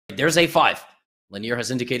There's a5. Lanier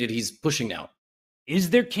has indicated he's pushing now. Is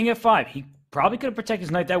there king f5? He probably could have protected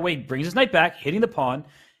his knight that way. He brings his knight back, hitting the pawn.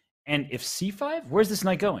 And if c5, where's this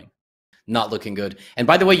knight going? Not looking good. And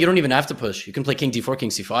by the way, you don't even have to push. You can play king d4, king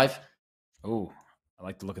c5. Oh, I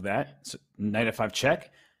like the look of that. So, knight f5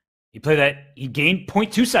 check. He played that. He gained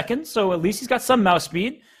 0.2 seconds, so at least he's got some mouse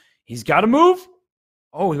speed. He's got to move.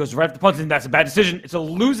 Oh, he goes right up the punch, and that's a bad decision. It's a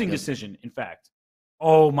losing decision, in fact.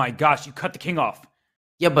 Oh my gosh, you cut the king off.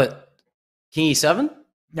 Yeah, but king e7?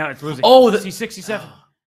 Now it's losing. Oh, c6, c7.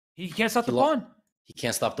 He can't stop the pawn. He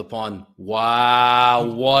can't stop the pawn. Wow,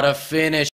 what a finish.